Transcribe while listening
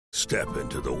Step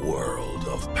into the world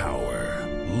of power,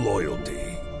 loyalty,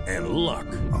 and luck.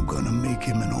 I'm gonna make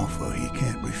him an offer he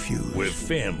can't refuse. With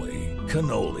family,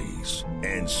 cannolis,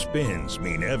 and spins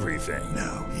mean everything.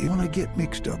 Now, you wanna get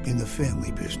mixed up in the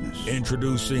family business.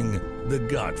 Introducing The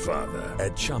Godfather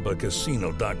at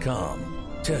ChumbaCasino.com.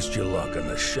 Test your luck in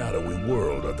the shadowy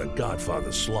world of The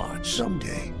Godfather slot.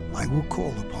 Someday, I will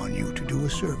call upon you to do a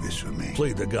service for me.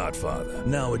 Play The Godfather,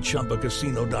 now at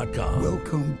ChumbaCasino.com.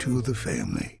 Welcome to the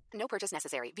family. No purchase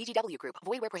necessary. VGW Group.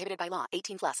 Void where prohibited by law.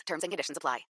 18 plus. Terms and conditions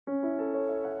apply.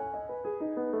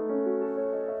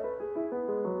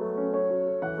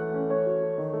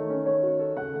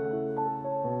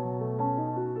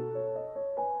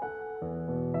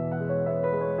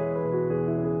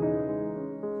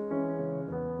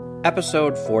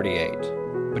 Episode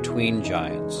 48, Between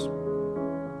Giants.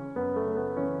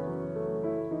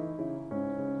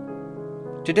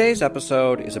 Today's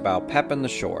episode is about Pepin the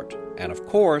Short, and of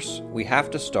course, we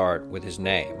have to start with his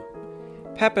name.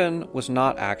 Pepin was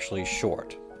not actually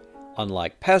short.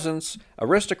 Unlike peasants,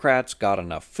 aristocrats got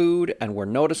enough food and were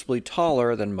noticeably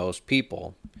taller than most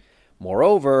people.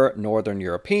 Moreover, Northern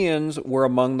Europeans were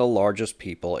among the largest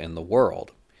people in the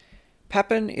world.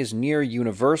 Pepin is near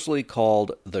universally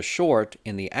called the Short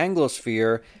in the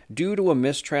Anglosphere due to a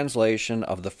mistranslation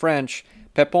of the French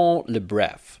Pepin le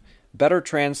Bref, better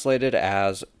translated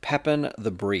as Pepin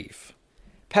the Brief.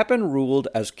 Pepin ruled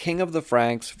as king of the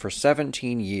Franks for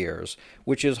 17 years,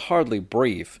 which is hardly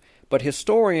brief, but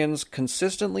historians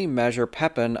consistently measure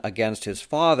Pepin against his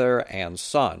father and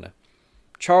son.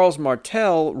 Charles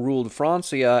Martel ruled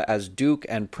Francia as duke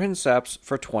and princeps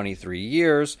for 23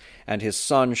 years, and his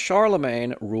son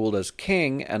Charlemagne ruled as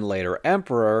king and later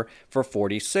emperor for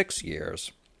 46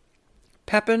 years.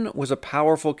 Pepin was a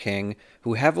powerful king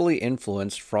who heavily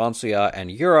influenced Francia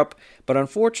and Europe, but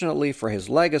unfortunately for his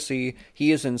legacy,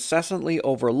 he is incessantly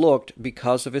overlooked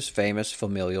because of his famous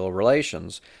familial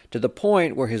relations, to the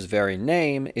point where his very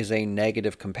name is a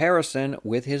negative comparison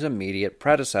with his immediate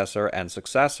predecessor and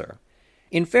successor.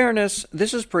 In fairness,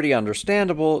 this is pretty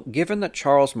understandable given that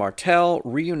Charles Martel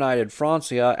reunited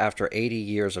Francia after 80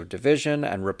 years of division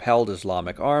and repelled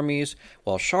Islamic armies,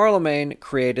 while Charlemagne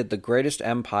created the greatest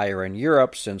empire in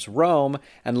Europe since Rome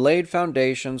and laid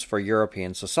foundations for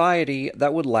European society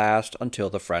that would last until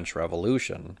the French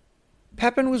Revolution.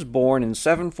 Pepin was born in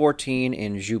 714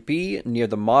 in Juppy, near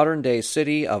the modern-day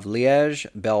city of Liège,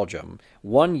 Belgium,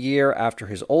 1 year after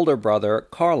his older brother,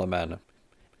 Carloman.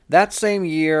 That same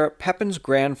year, Pepin's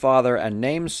grandfather and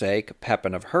namesake,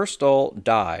 Pepin of Herstal,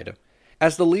 died.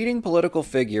 As the leading political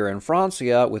figure in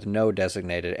Francia with no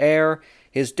designated heir,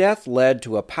 his death led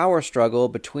to a power struggle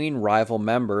between rival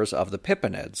members of the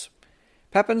Pepinids.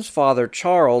 Pepin's father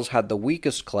Charles had the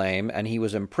weakest claim, and he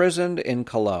was imprisoned in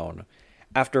Cologne.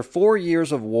 After 4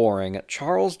 years of warring,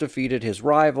 Charles defeated his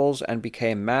rivals and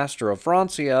became master of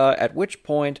Francia, at which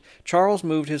point Charles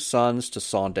moved his sons to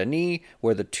Saint-Denis,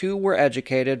 where the two were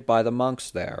educated by the monks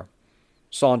there.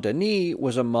 Saint-Denis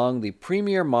was among the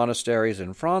premier monasteries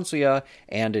in Francia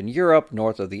and in Europe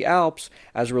north of the Alps,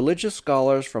 as religious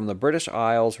scholars from the British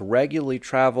Isles regularly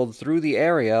traveled through the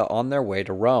area on their way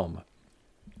to Rome.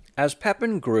 As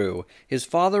Pepin grew, his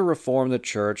father reformed the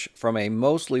church from a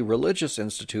mostly religious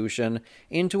institution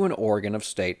into an organ of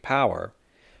state power.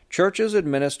 Churches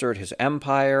administered his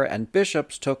empire, and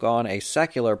bishops took on a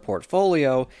secular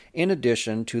portfolio in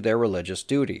addition to their religious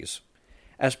duties.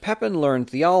 As Pepin learned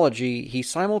theology, he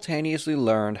simultaneously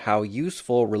learned how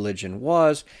useful religion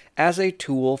was as a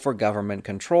tool for government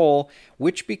control,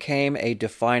 which became a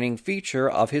defining feature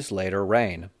of his later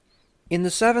reign. In the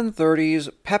 730s,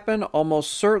 Pepin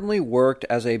almost certainly worked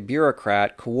as a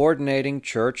bureaucrat coordinating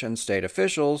church and state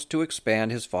officials to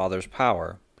expand his father's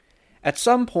power. At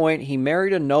some point, he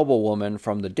married a noblewoman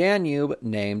from the Danube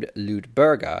named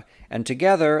Liutberga, and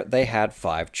together they had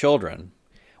 5 children.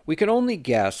 We can only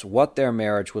guess what their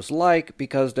marriage was like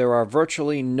because there are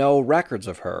virtually no records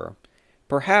of her.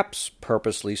 Perhaps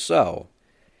purposely so.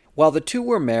 While the two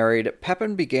were married,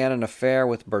 Pepin began an affair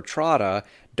with Bertrada,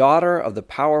 daughter of the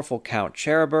powerful Count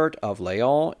Cheribert of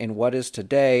Léon in what is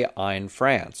today Ain,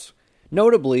 France.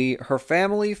 Notably, her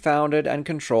family founded and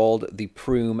controlled the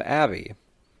Prüm Abbey.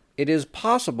 It is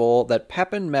possible that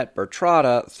Pepin met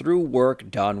Bertrada through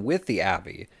work done with the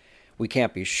abbey. We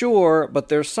can't be sure, but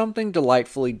there's something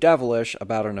delightfully devilish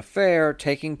about an affair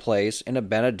taking place in a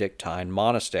Benedictine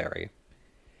monastery.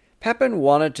 Pepin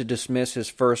wanted to dismiss his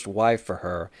first wife for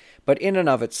her, but in and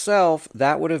of itself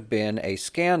that would have been a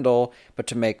scandal, but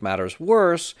to make matters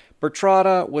worse,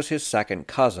 Bertrada was his second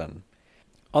cousin.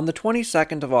 On the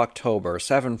 22nd of October,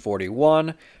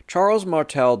 741, Charles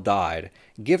Martel died,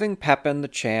 giving Pepin the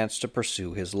chance to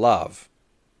pursue his love.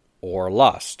 or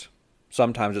lust.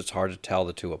 Sometimes it's hard to tell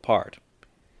the two apart.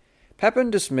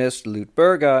 Pepin dismissed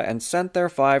Liutberga and sent their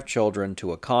 5 children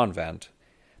to a convent.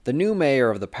 The new mayor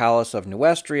of the Palace of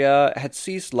Nuestria had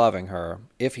ceased loving her,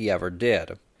 if he ever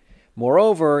did.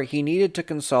 Moreover, he needed to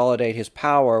consolidate his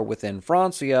power within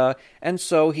Francia, and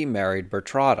so he married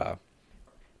Bertrada.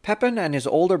 Pepin and his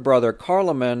older brother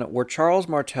Carloman were Charles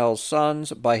Martel's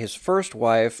sons by his first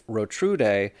wife,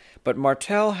 Rotrude, but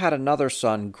Martel had another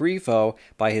son, Grifo,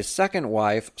 by his second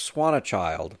wife,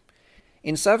 Swanachild.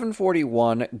 In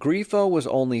 741, Grifo was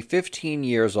only 15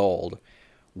 years old,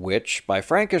 which, by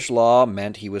Frankish law,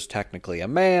 meant he was technically a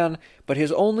man, but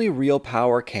his only real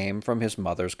power came from his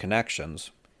mother's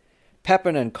connections.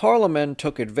 Pepin and Carloman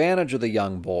took advantage of the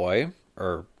young boy,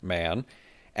 man,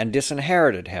 and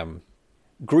disinherited him.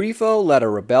 Grifo led a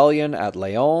rebellion at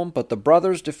Leon, but the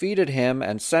brothers defeated him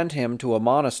and sent him to a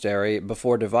monastery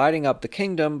before dividing up the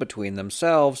kingdom between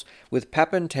themselves, with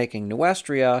Pepin taking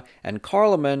Nuestria and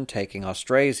Carloman taking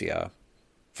Austrasia.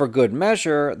 For good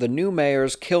measure, the new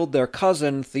mayors killed their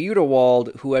cousin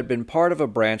Theudowald, who had been part of a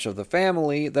branch of the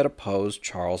family that opposed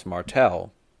Charles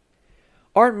Martel.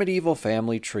 Aren't medieval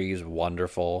family trees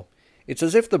wonderful? It's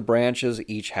as if the branches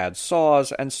each had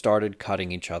saws and started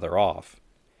cutting each other off.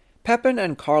 Pepin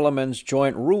and Carloman's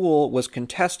joint rule was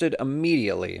contested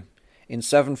immediately. In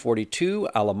 742,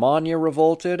 Alemannia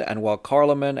revolted, and while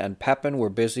Carloman and Pepin were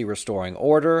busy restoring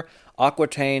order,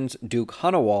 Aquitaine's Duke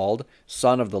Hunewald,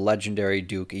 son of the legendary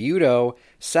Duke Eudo,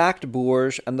 sacked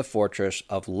Bourges and the fortress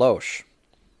of Loches.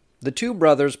 The two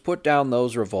brothers put down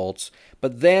those revolts,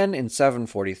 but then in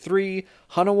 743,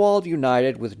 Hunewald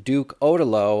united with Duke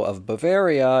Odilo of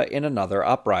Bavaria in another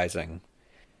uprising.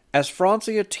 As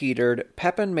Francia teetered,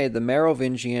 Pepin made the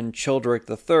Merovingian Childeric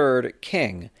III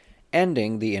king,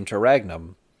 ending the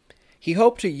interregnum. He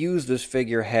hoped to use this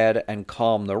figurehead and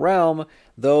calm the realm,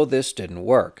 though this didn't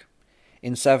work.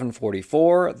 In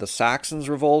 744, the Saxons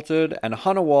revolted, and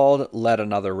Hunewald led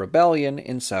another rebellion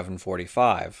in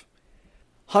 745.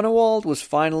 Hunewald was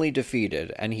finally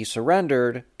defeated, and he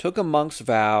surrendered, took a monk's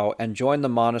vow, and joined the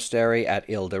monastery at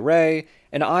Ile de Ré,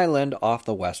 an island off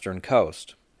the western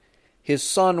coast. His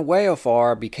son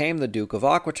Weohfar became the Duke of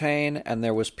Aquitaine, and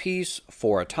there was peace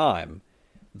for a time,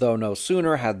 though no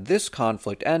sooner had this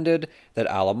conflict ended than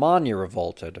Alemannia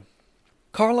revolted.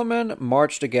 Carloman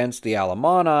marched against the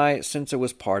Alemanni since it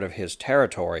was part of his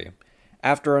territory.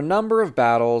 After a number of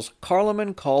battles,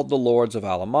 Carloman called the lords of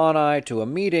Alemanni to a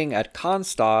meeting at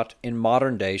Cannstatt in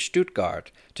modern-day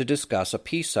Stuttgart to discuss a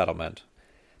peace settlement.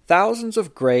 Thousands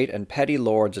of great and petty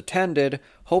lords attended,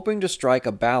 hoping to strike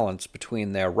a balance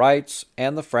between their rights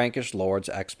and the Frankish lords'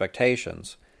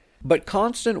 expectations. But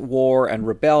constant war and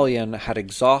rebellion had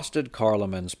exhausted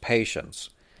Carloman's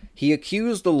patience. He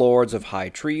accused the lords of high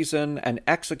treason and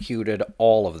executed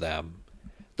all of them.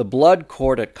 The blood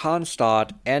court at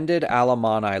Cannstatt ended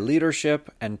Alemanni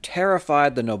leadership and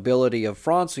terrified the nobility of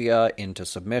Francia into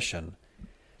submission.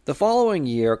 The following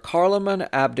year, Carloman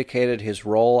abdicated his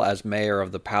role as mayor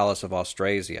of the Palace of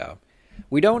Austrasia.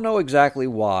 We don't know exactly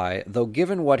why, though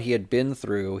given what he had been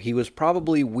through, he was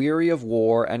probably weary of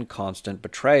war and constant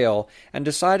betrayal, and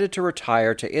decided to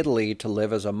retire to Italy to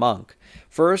live as a monk,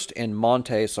 first in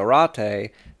Monte Sorate,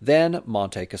 then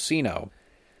Monte Cassino.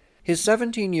 His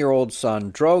 17-year-old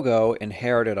son Drogo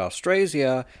inherited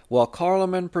Austrasia, while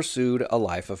Carloman pursued a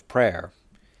life of prayer.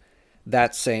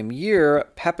 That same year,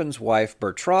 Pepin's wife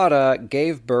Bertrada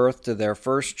gave birth to their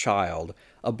first child,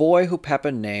 a boy who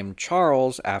Pepin named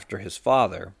Charles after his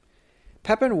father.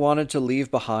 Pepin wanted to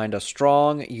leave behind a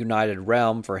strong, united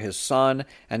realm for his son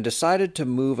and decided to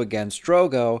move against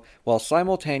Drogo while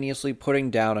simultaneously putting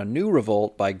down a new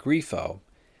revolt by Grifo.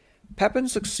 Pepin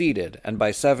succeeded, and by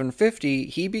 750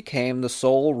 he became the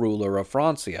sole ruler of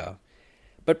Francia.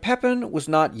 But Pepin was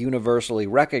not universally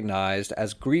recognized,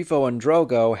 as Grifo and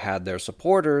Drogo had their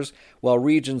supporters, while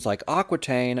regions like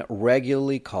Aquitaine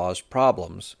regularly caused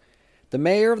problems. The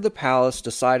mayor of the palace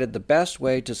decided the best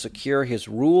way to secure his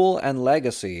rule and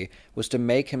legacy was to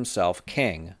make himself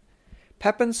king.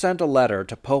 Pepin sent a letter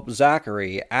to Pope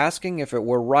Zachary asking if it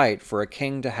were right for a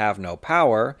king to have no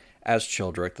power, as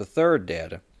Childeric III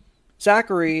did.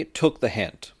 Zachary took the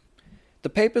hint. The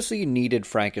papacy needed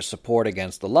Frankish support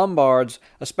against the Lombards,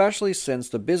 especially since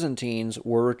the Byzantines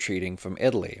were retreating from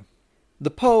Italy.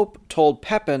 The Pope told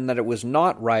Pepin that it was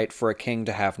not right for a king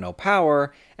to have no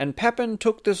power, and Pepin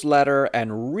took this letter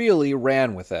and really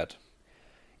ran with it.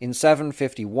 In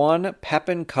 751,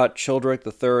 Pepin cut Childeric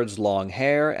III's long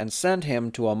hair and sent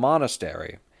him to a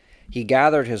monastery. He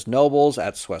gathered his nobles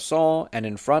at Soissons and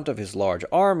in front of his large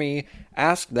army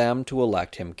asked them to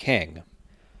elect him king.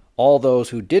 All those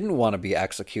who didn't want to be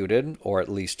executed, or at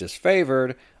least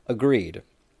disfavored, agreed.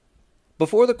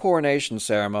 Before the coronation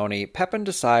ceremony, Pepin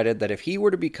decided that if he were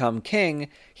to become king,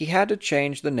 he had to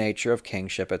change the nature of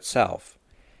kingship itself.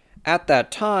 At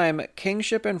that time,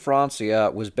 kingship in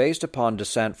Francia was based upon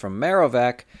descent from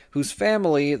Merovec, whose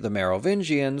family, the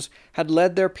Merovingians, had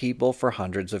led their people for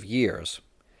hundreds of years.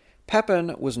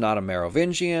 Pepin was not a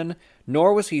Merovingian,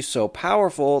 nor was he so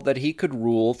powerful that he could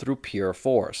rule through pure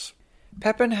force.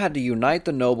 Pepin had to unite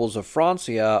the nobles of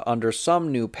Francia under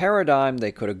some new paradigm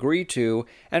they could agree to,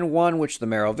 and one which the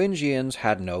Merovingians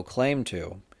had no claim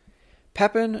to.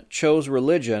 Pepin chose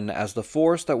religion as the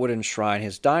force that would enshrine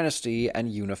his dynasty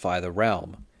and unify the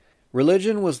realm.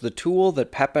 Religion was the tool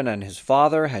that Pepin and his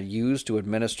father had used to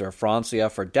administer Francia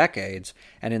for decades,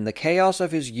 and in the chaos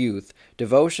of his youth,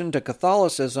 devotion to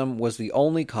Catholicism was the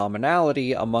only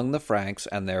commonality among the Franks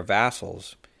and their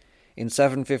vassals. In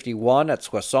 751 at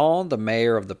Soissons, the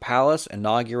mayor of the palace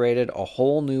inaugurated a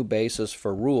whole new basis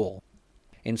for rule.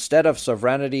 Instead of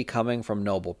sovereignty coming from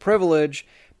noble privilege,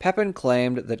 Pepin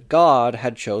claimed that God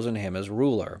had chosen him as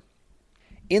ruler.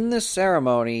 In this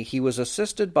ceremony, he was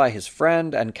assisted by his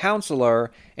friend and counselor,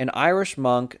 an Irish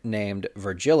monk named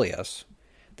Virgilius.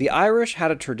 The Irish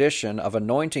had a tradition of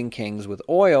anointing kings with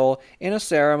oil in a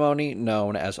ceremony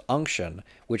known as unction,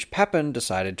 which Pepin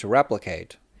decided to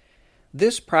replicate.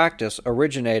 This practice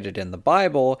originated in the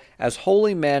Bible, as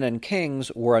holy men and kings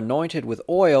were anointed with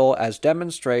oil as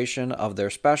demonstration of their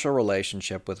special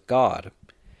relationship with God.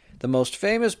 The most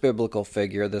famous biblical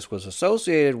figure this was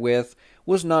associated with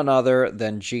was none other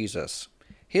than Jesus.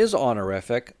 His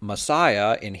honorific,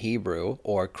 Messiah in Hebrew,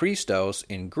 or Christos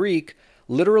in Greek,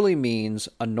 literally means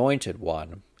anointed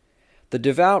one. The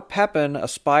devout Pepin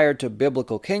aspired to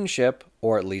biblical kingship,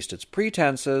 or at least its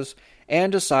pretenses,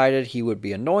 and decided he would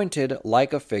be anointed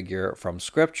like a figure from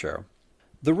Scripture.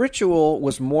 The ritual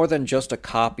was more than just a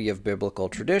copy of biblical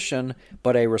tradition,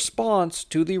 but a response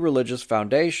to the religious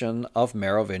foundation of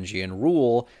Merovingian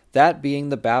rule, that being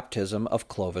the baptism of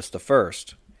Clovis I.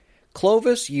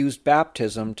 Clovis used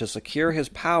baptism to secure his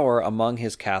power among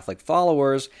his Catholic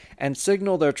followers and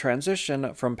signal their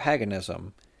transition from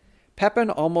paganism.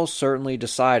 Pepin almost certainly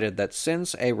decided that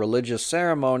since a religious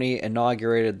ceremony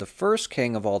inaugurated the first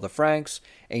king of all the Franks,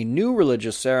 a new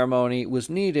religious ceremony was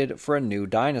needed for a new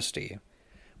dynasty.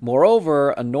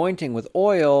 Moreover, anointing with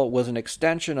oil was an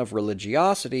extension of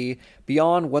religiosity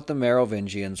beyond what the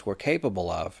Merovingians were capable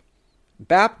of.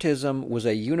 Baptism was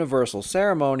a universal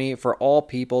ceremony for all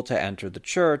people to enter the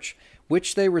church,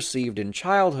 which they received in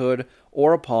childhood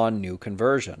or upon new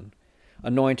conversion.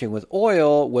 Anointing with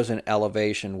oil was an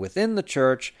elevation within the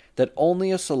church that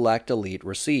only a select elite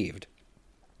received.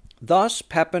 Thus,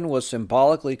 Pepin was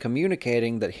symbolically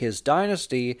communicating that his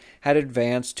dynasty had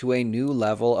advanced to a new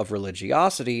level of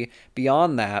religiosity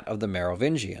beyond that of the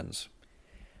Merovingians.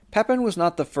 Pepin was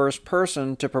not the first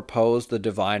person to propose the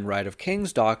divine right of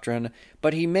kings doctrine,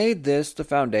 but he made this the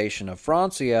foundation of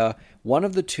Francia, one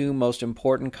of the two most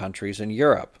important countries in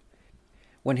Europe.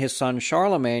 When his son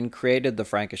Charlemagne created the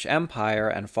Frankish Empire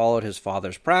and followed his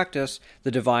father's practice, the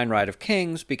divine right of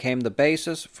kings became the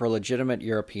basis for legitimate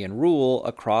European rule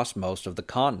across most of the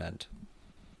continent.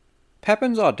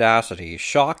 Pepin's audacity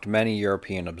shocked many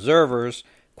European observers,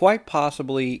 quite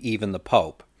possibly even the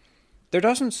Pope. There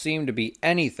doesn't seem to be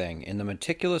anything in the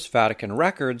meticulous Vatican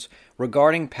records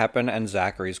regarding Pepin and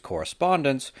Zachary's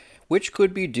correspondence, which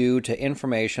could be due to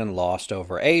information lost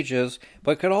over ages,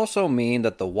 but could also mean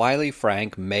that the wily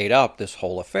Frank made up this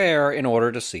whole affair in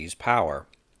order to seize power.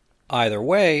 Either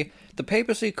way, the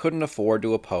papacy couldn't afford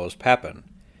to oppose Pepin.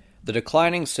 The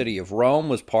declining city of Rome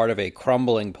was part of a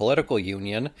crumbling political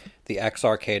union, the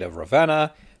Exarchate of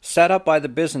Ravenna, set up by the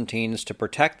Byzantines to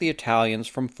protect the Italians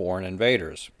from foreign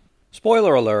invaders.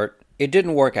 Spoiler alert, it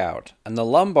didn't work out, and the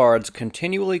Lombards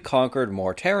continually conquered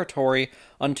more territory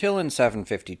until in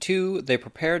 752 they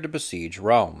prepared to besiege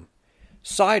Rome.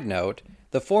 Side note,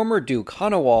 the former Duke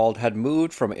Hunewald had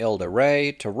moved from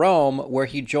Ile-de-Ré to Rome, where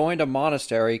he joined a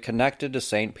monastery connected to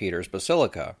St. Peter's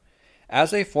Basilica.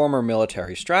 As a former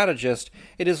military strategist,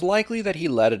 it is likely that he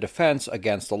led a defense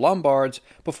against the Lombards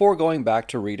before going back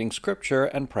to reading scripture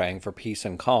and praying for peace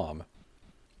and calm.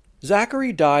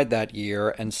 Zachary died that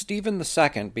year, and Stephen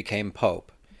II became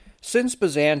pope. Since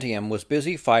Byzantium was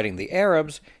busy fighting the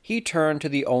Arabs, he turned to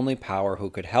the only power who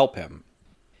could help him.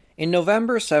 In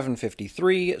November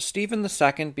 753, Stephen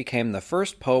II became the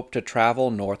first pope to travel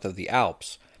north of the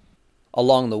Alps.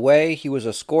 Along the way, he was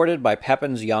escorted by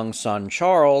Pepin's young son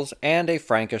Charles and a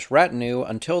Frankish retinue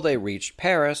until they reached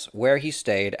Paris, where he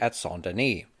stayed at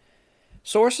Saint-Denis.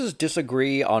 Sources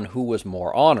disagree on who was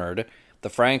more honored. The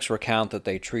Franks recount that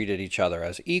they treated each other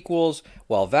as equals,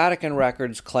 while Vatican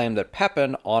records claim that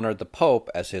Pepin honored the Pope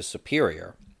as his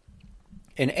superior.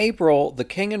 In April, the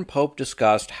king and Pope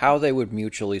discussed how they would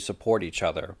mutually support each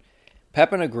other.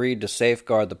 Pepin agreed to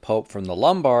safeguard the Pope from the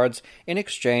Lombards in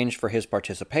exchange for his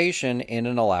participation in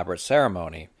an elaborate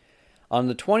ceremony. On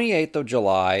the 28th of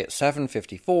July,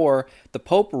 754, the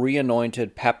Pope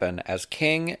reanointed Pepin as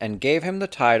king and gave him the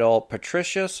title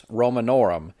Patricius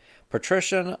Romanorum,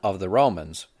 Patrician of the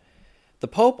Romans. The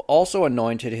Pope also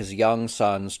anointed his young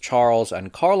sons Charles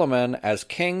and Carloman as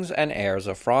kings and heirs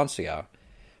of Francia.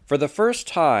 For the first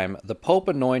time, the Pope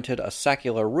anointed a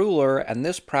secular ruler, and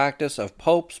this practice of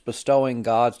popes bestowing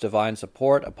God's divine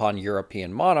support upon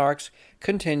European monarchs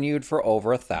continued for over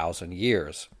 1,000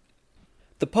 years.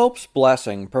 The Pope's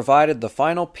blessing provided the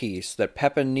final piece that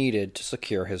Pepin needed to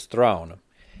secure his throne.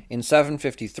 In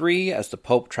 753, as the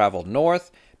Pope traveled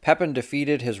north, Pepin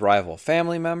defeated his rival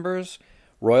family members.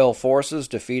 Royal forces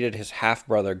defeated his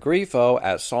half-brother Grifo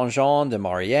at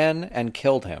Saint-Jean-de-Maurienne and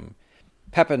killed him.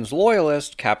 Pepin's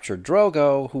loyalists captured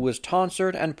Drogo, who was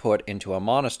tonsured and put into a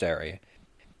monastery.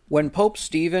 When Pope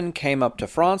Stephen came up to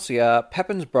Francia,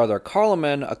 Pepin's brother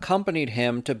Carloman accompanied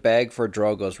him to beg for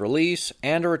Drogo's release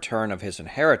and a return of his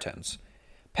inheritance.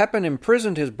 Pepin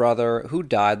imprisoned his brother, who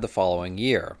died the following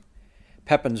year.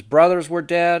 Pepin's brothers were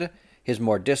dead, his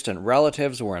more distant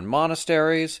relatives were in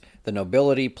monasteries, the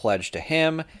nobility pledged to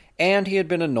him, and he had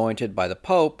been anointed by the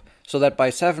Pope, so that by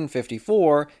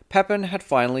 754, Pepin had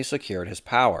finally secured his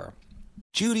power.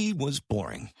 Judy was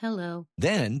boring. Hello.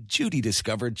 Then Judy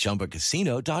discovered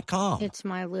ChumbaCasino.com. It's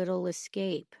my little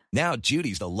escape. Now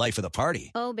Judy's the life of the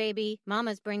party. Oh, baby,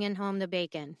 mama's bringing home the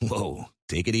bacon. Whoa,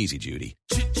 take it easy, Judy.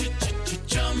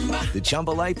 The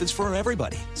Chumba life is for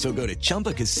everybody. So go to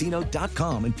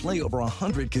ChumbaCasino.com and play over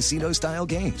 100 casino-style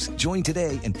games. Join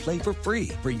today and play for free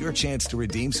for your chance to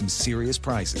redeem some serious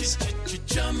prizes.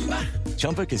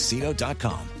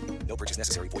 ChumbaCasino.com. No purchase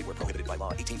necessary. Void where prohibited by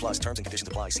law. 18 plus terms and conditions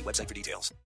apply. See website for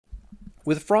details.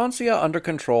 With Francia under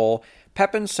control,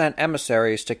 Pepin sent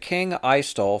emissaries to King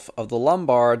Aistulf of the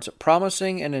Lombards,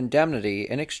 promising an indemnity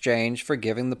in exchange for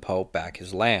giving the Pope back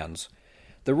his lands.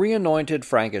 The reanointed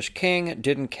Frankish king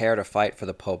didn't care to fight for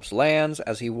the Pope's lands,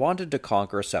 as he wanted to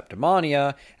conquer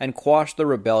Septimania and quash the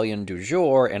rebellion du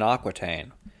jour in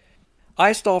Aquitaine.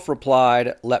 Aistulf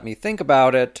replied, "Let me think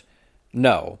about it."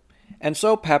 No. And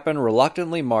so Pepin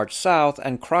reluctantly marched south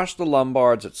and crushed the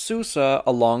Lombards at Susa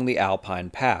along the Alpine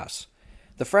Pass.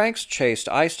 The Franks chased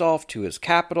Aistulf to his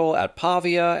capital at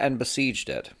Pavia and besieged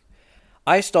it.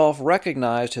 Aistulf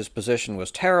recognized his position was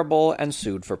terrible and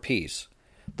sued for peace.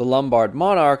 The Lombard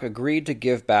monarch agreed to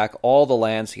give back all the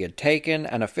lands he had taken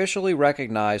and officially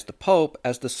recognized the Pope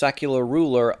as the secular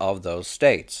ruler of those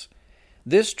states.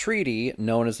 This treaty,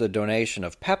 known as the Donation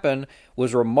of Pepin,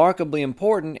 was remarkably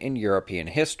important in European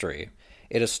history.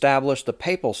 It established the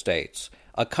Papal States,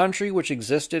 a country which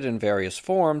existed in various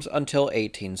forms until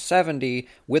 1870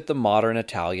 with the modern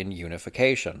Italian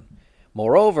unification.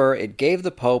 Moreover, it gave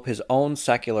the Pope his own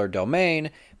secular domain,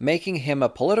 making him a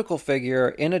political figure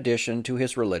in addition to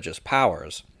his religious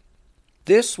powers.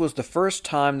 This was the first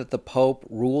time that the Pope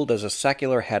ruled as a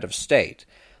secular head of state,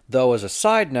 though as a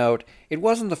side note, it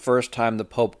wasn't the first time the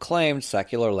Pope claimed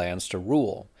secular lands to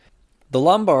rule. The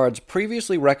Lombards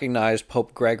previously recognized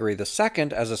Pope Gregory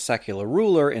II as a secular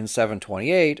ruler in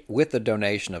 728 with the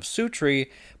donation of Sutri,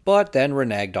 but then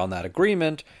reneged on that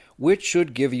agreement, which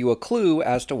should give you a clue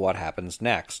as to what happens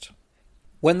next.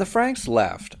 When the Franks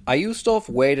left, Aistulf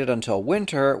waited until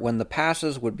winter when the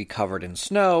passes would be covered in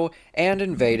snow and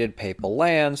invaded papal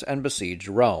lands and besieged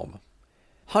Rome.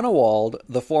 Hunewald,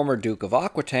 the former Duke of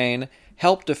Aquitaine,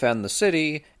 helped defend the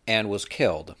city and was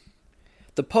killed.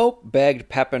 The Pope begged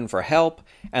Pepin for help,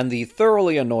 and the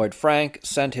thoroughly annoyed Frank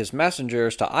sent his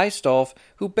messengers to Aistulf,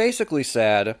 who basically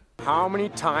said, "How many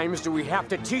times do we have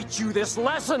to teach you this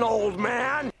lesson, old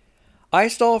man?"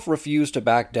 Aistulf refused to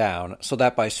back down, so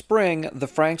that by spring the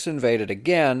Franks invaded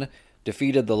again,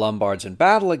 defeated the Lombards in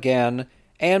battle again,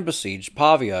 and besieged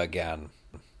Pavia again.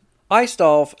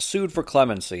 Aistulf sued for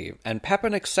clemency, and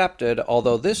Pepin accepted,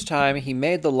 although this time he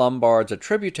made the Lombards a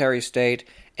tributary state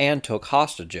and took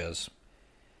hostages.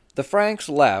 The Franks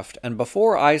left, and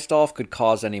before Aistulf could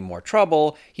cause any more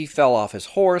trouble, he fell off his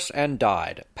horse and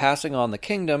died, passing on the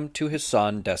kingdom to his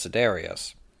son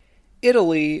Desiderius.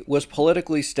 Italy was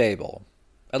politically stable,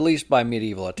 at least by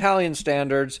medieval Italian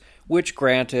standards, which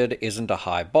granted isn't a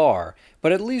high bar,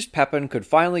 but at least Pepin could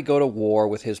finally go to war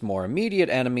with his more immediate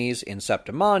enemies in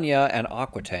Septimania and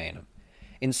Aquitaine.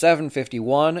 In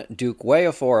 751, Duke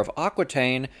Weofor of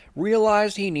Aquitaine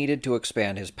realized he needed to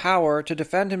expand his power to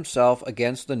defend himself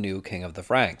against the new king of the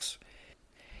Franks.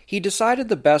 He decided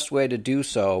the best way to do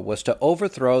so was to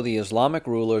overthrow the Islamic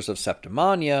rulers of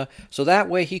Septimania, so that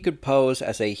way he could pose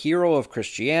as a hero of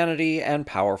Christianity and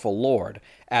powerful lord,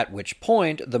 at which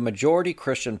point the majority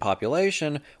Christian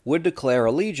population would declare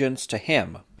allegiance to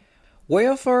him.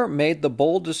 Weohfor made the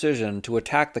bold decision to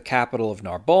attack the capital of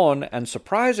Narbonne and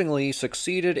surprisingly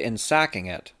succeeded in sacking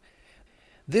it.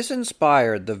 This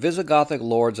inspired the Visigothic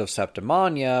lords of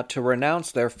Septimania to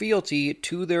renounce their fealty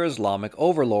to their Islamic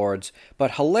overlords,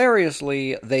 but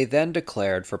hilariously they then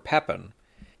declared for Pepin.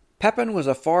 Pepin was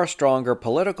a far stronger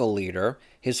political leader,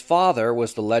 his father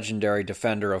was the legendary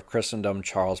defender of Christendom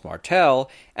Charles Martel,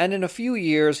 and in a few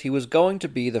years he was going to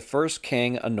be the first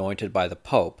king anointed by the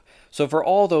Pope. So for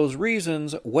all those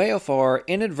reasons, Weohfor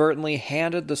inadvertently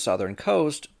handed the southern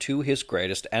coast to his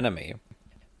greatest enemy.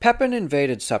 Pepin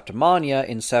invaded Septimania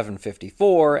in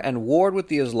 754 and warred with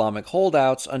the Islamic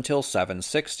holdouts until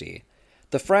 760.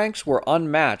 The Franks were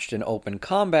unmatched in open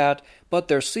combat, but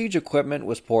their siege equipment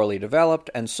was poorly developed,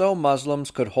 and so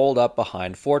Muslims could hold up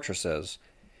behind fortresses.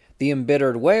 The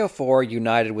embittered Weohfor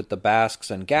united with the Basques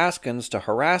and Gascons to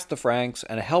harass the Franks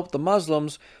and help the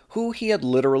Muslims, who he had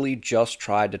literally just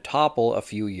tried to topple a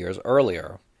few years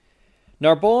earlier.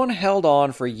 Narbonne held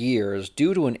on for years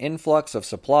due to an influx of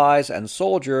supplies and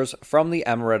soldiers from the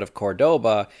Emirate of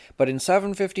Cordoba, but in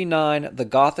 759 the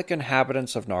Gothic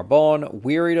inhabitants of Narbonne,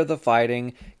 wearied of the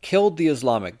fighting, killed the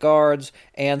Islamic guards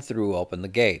and threw open the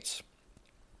gates.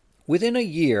 Within a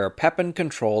year, Pepin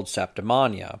controlled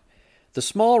Septimania. The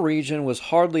small region was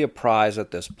hardly a prize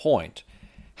at this point.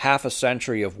 Half a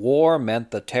century of war meant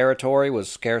the territory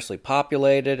was scarcely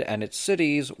populated and its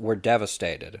cities were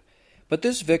devastated. But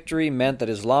this victory meant that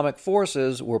Islamic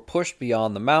forces were pushed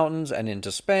beyond the mountains and into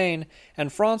Spain,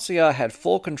 and Francia had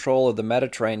full control of the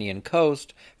Mediterranean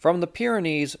coast from the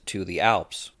Pyrenees to the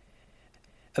Alps.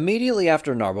 Immediately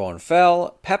after Narbonne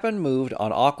fell, Pepin moved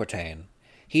on Aquitaine.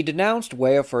 He denounced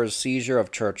Weohfor's seizure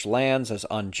of church lands as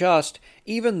unjust,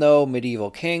 even though medieval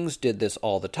kings did this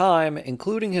all the time,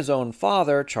 including his own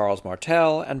father, Charles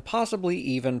Martel, and possibly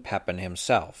even Pepin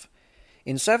himself.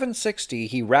 In 760,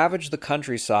 he ravaged the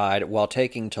countryside while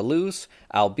taking Toulouse,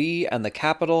 Albi, and the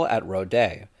capital at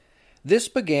Rodez. This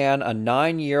began a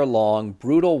 9-year-long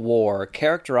brutal war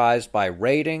characterized by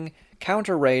raiding,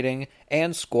 counter-raiding,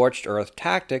 and scorched earth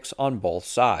tactics on both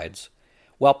sides.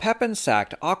 While Pepin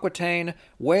sacked Aquitaine,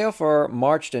 Weohfor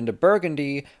marched into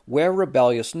Burgundy, where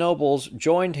rebellious nobles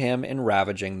joined him in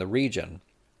ravaging the region.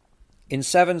 In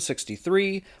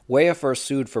 763, Weohfor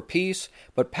sued for peace,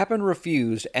 but Pepin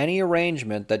refused any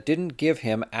arrangement that didn't give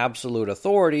him absolute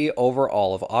authority over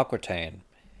all of Aquitaine.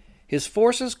 His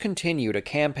forces continued a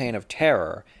campaign of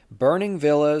terror, burning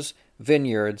villas,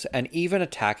 vineyards, and even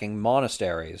attacking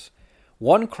monasteries.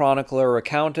 One chronicler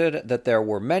recounted that there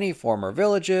were many former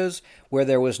villages where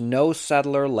there was no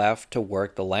settler left to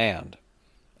work the land.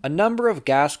 A number of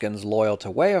Gascons loyal to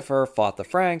Weohfor fought the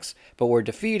Franks, but were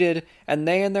defeated, and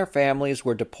they and their families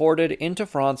were deported into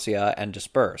Francia and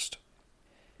dispersed.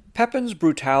 Pepin's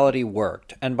brutality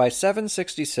worked, and by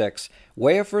 766,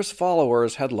 Weohfor's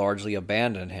followers had largely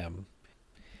abandoned him.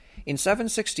 In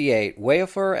 768,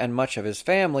 Weohfor and much of his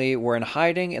family were in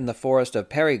hiding in the forest of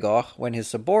Périgord when his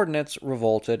subordinates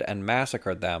revolted and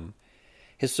massacred them.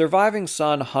 His surviving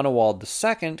son Hunewald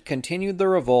II continued the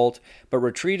revolt, but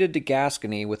retreated to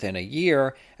Gascony within a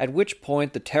year, at which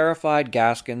point the terrified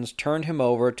Gascons turned him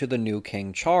over to the new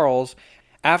King Charles,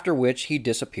 after which he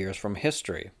disappears from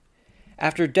history.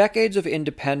 After decades of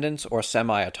independence or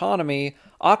semi-autonomy,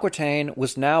 Aquitaine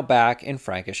was now back in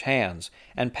Frankish hands,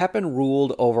 and Pepin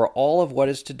ruled over all of what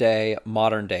is today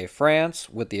modern-day France,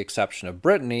 with the exception of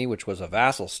Brittany, which was a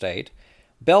vassal state,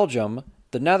 Belgium,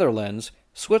 the Netherlands,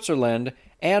 Switzerland,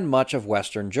 and much of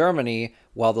western Germany,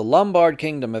 while the Lombard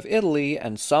Kingdom of Italy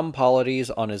and some polities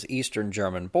on his eastern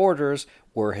German borders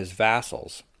were his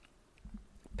vassals.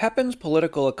 Pepin's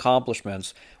political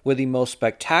accomplishments were the most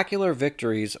spectacular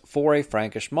victories for a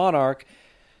Frankish monarch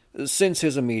since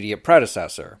his immediate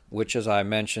predecessor, which, as I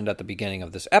mentioned at the beginning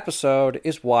of this episode,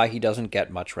 is why he doesn't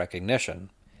get much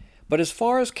recognition. But as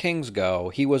far as kings go,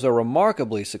 he was a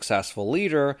remarkably successful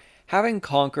leader, having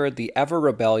conquered the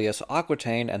ever-rebellious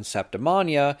Aquitaine and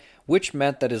Septimania, which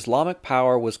meant that Islamic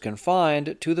power was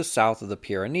confined to the south of the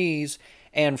Pyrenees,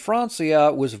 and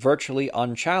Francia was virtually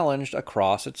unchallenged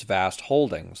across its vast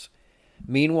holdings.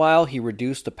 Meanwhile, he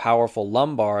reduced the powerful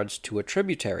Lombards to a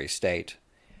tributary state.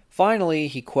 Finally,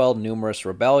 he quelled numerous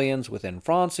rebellions within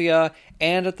Francia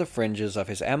and at the fringes of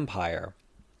his empire.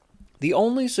 The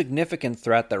only significant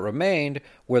threat that remained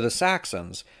were the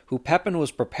Saxons, who Pepin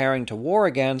was preparing to war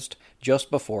against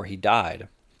just before he died.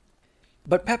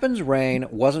 But Pepin's reign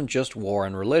wasn't just war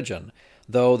and religion.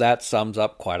 though that sums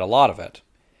up quite a lot of it.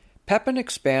 Pepin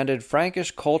expanded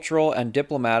Frankish cultural and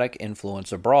diplomatic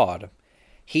influence abroad.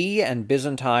 He and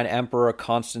Byzantine Emperor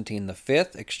Constantine V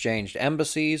exchanged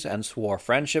embassies and swore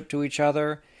friendship to each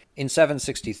other. In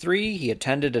 763, he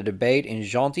attended a debate in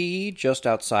Gentilly, just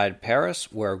outside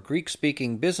Paris, where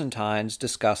Greek-speaking Byzantines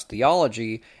discussed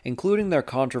theology, including their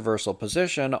controversial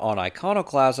position on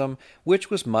iconoclasm, which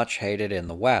was much hated in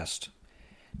the West.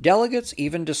 Delegates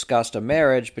even discussed a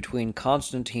marriage between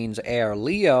Constantine's heir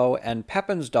Leo and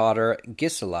Pepin's daughter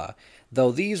Gisela,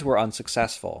 though these were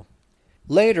unsuccessful.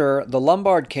 Later, the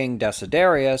Lombard king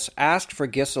Desiderius asked for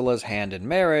Gisela's hand in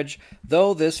marriage,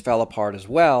 though this fell apart as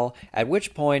well, at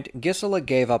which point Gisela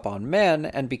gave up on men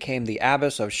and became the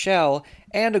abbess of Chelles,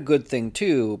 and a good thing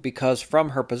too, because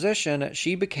from her position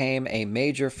she became a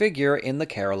major figure in the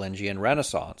Carolingian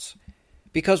Renaissance.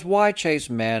 Because why chase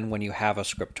men when you have a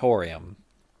scriptorium?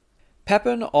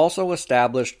 Pepin also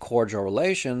established cordial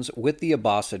relations with the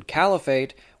Abbasid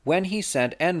Caliphate when he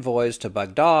sent envoys to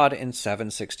Baghdad in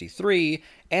 763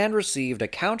 and received a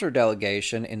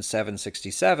counter-delegation in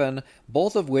 767,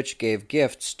 both of which gave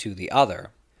gifts to the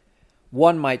other.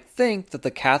 One might think that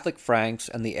the Catholic Franks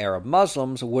and the Arab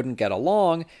Muslims wouldn't get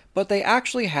along, but they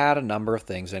actually had a number of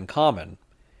things in common.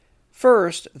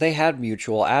 First, they had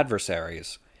mutual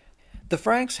adversaries. The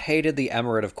Franks hated the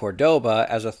Emirate of Cordoba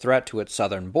as a threat to its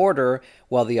southern border,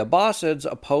 while the Abbasids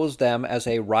opposed them as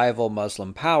a rival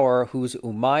Muslim power whose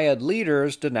Umayyad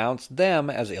leaders denounced them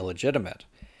as illegitimate.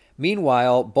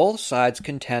 Meanwhile, both sides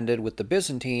contended with the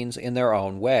Byzantines in their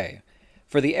own way.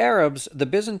 For the Arabs, the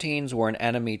Byzantines were an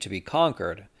enemy to be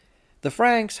conquered. The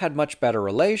Franks had much better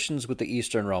relations with the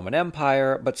Eastern Roman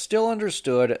Empire, but still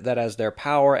understood that as their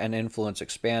power and influence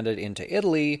expanded into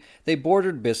Italy, they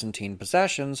bordered Byzantine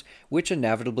possessions, which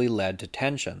inevitably led to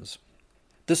tensions.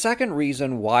 The second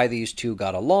reason why these two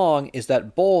got along is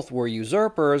that both were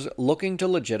usurpers looking to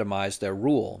legitimize their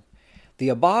rule. The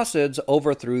Abbasids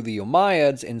overthrew the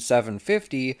Umayyads in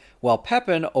 750, while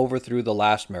Pepin overthrew the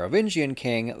last Merovingian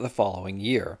king the following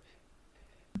year.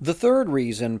 The third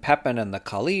reason Pepin and the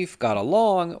Caliph got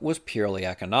along was purely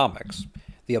economics.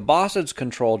 The Abbasids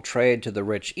controlled trade to the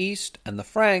rich east, and the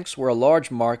Franks were a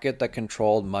large market that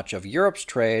controlled much of Europe's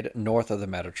trade north of the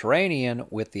Mediterranean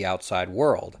with the outside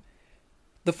world.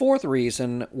 The fourth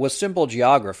reason was simple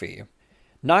geography.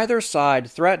 Neither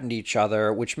side threatened each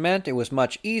other, which meant it was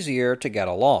much easier to get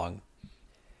along.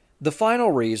 The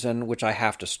final reason, which I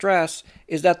have to stress,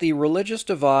 is that the religious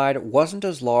divide wasn't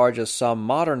as large as some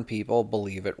modern people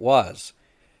believe it was.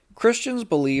 Christians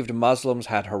believed Muslims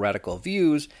had heretical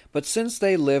views, but since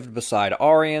they lived beside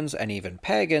Aryans and even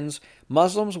pagans,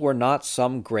 Muslims were not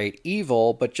some great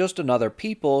evil, but just another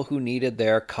people who needed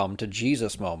their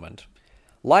come-to-Jesus moment.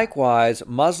 Likewise,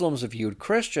 Muslims viewed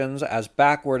Christians as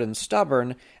backward and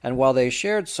stubborn, and while they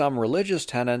shared some religious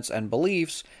tenets and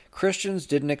beliefs, Christians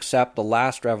didn't accept the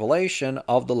last revelation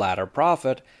of the latter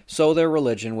prophet, so their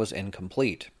religion was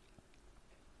incomplete.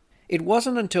 It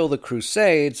wasn't until the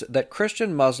Crusades that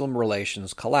Christian-Muslim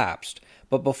relations collapsed,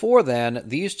 but before then,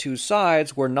 these two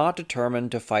sides were not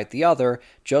determined to fight the other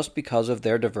just because of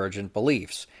their divergent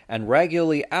beliefs, and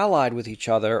regularly allied with each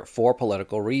other for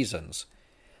political reasons.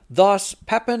 Thus,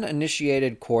 Pepin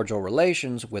initiated cordial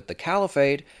relations with the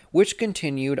Caliphate, which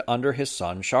continued under his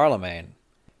son Charlemagne.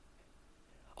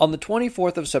 On the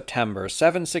 24th of September,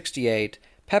 768,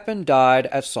 Pepin died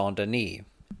at Saint-Denis.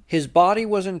 His body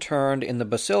was interred in the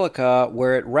basilica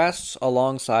where it rests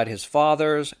alongside his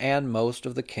father's and most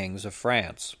of the kings of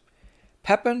France.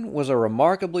 Pepin was a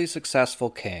remarkably successful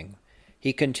king.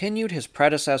 He continued his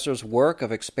predecessor's work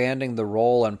of expanding the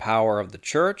role and power of the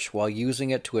church while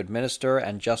using it to administer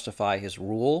and justify his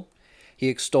rule. He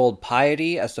extolled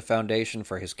piety as the foundation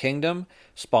for his kingdom,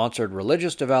 sponsored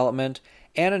religious development,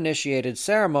 and initiated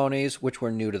ceremonies which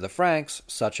were new to the Franks,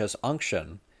 such as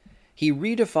unction. He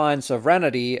redefined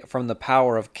sovereignty from the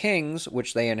power of kings,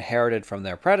 which they inherited from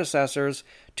their predecessors,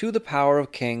 to the power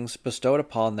of kings bestowed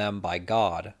upon them by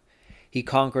God. He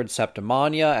conquered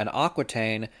Septimania and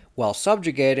Aquitaine while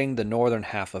subjugating the northern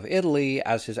half of Italy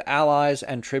as his allies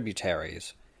and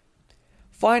tributaries.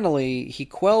 Finally, he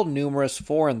quelled numerous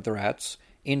foreign threats,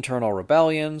 internal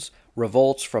rebellions,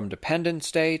 revolts from dependent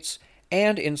states,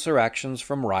 and insurrections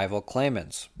from rival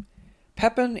claimants.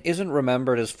 Pepin isn't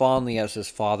remembered as fondly as his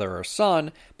father or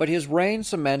son, but his reign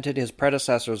cemented his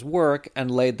predecessor's work and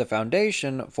laid the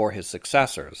foundation for his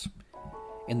successors.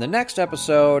 In the next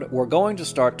episode, we're going to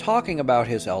start talking about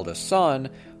his eldest son,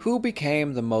 who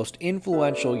became the most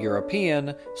influential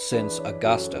European since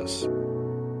Augustus.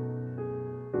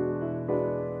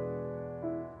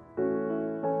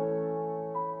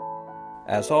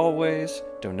 As always,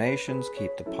 donations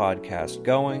keep the podcast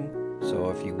going, so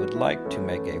if you would like to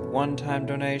make a one-time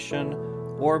donation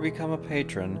or become a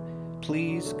patron,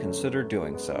 please consider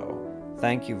doing so.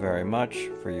 Thank you very much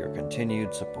for your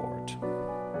continued support.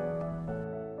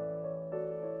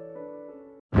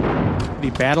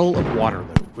 The Battle of Waterloo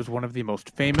was one of the most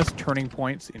famous turning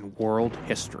points in world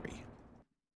history.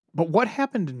 But what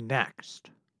happened next?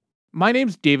 My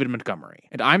name's David Montgomery,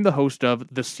 and I'm the host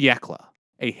of The Siècle,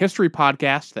 a history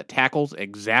podcast that tackles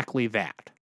exactly that.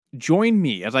 Join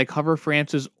me as I cover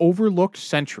France's overlooked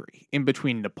century in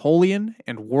between Napoleon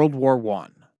and World War I.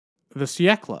 The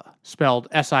Siècle, spelled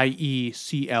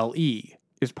S-I-E-C-L-E,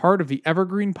 is part of the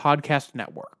Evergreen Podcast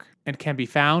Network and can be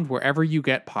found wherever you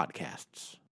get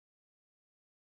podcasts.